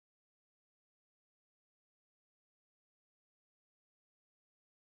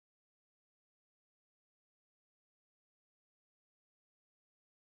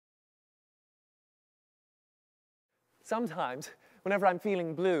sometimes, whenever I'm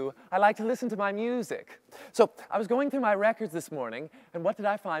feeling blue, I like to listen to my music. So I was going through my records this morning, and what did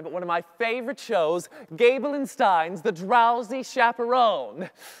I find but one of my favorite shows, Gable and Stein's The Drowsy Chaperone.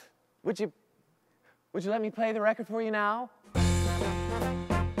 Would you let me play the record for you now?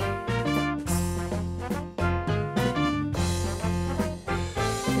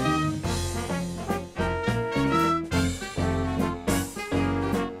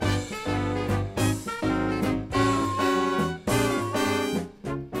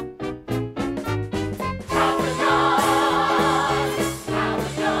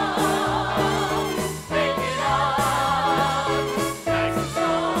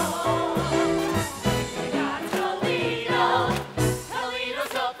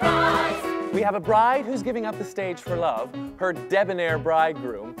 We have a bride who's giving up the stage for love, her debonair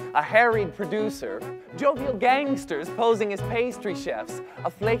bridegroom, a harried producer, jovial gangsters posing as pastry chefs, a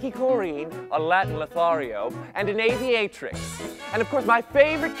flaky Corinne, a Latin Lothario, and an aviatrix. And of course, my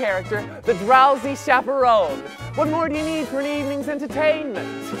favorite character, the drowsy chaperone. What more do you need for an evening's entertainment?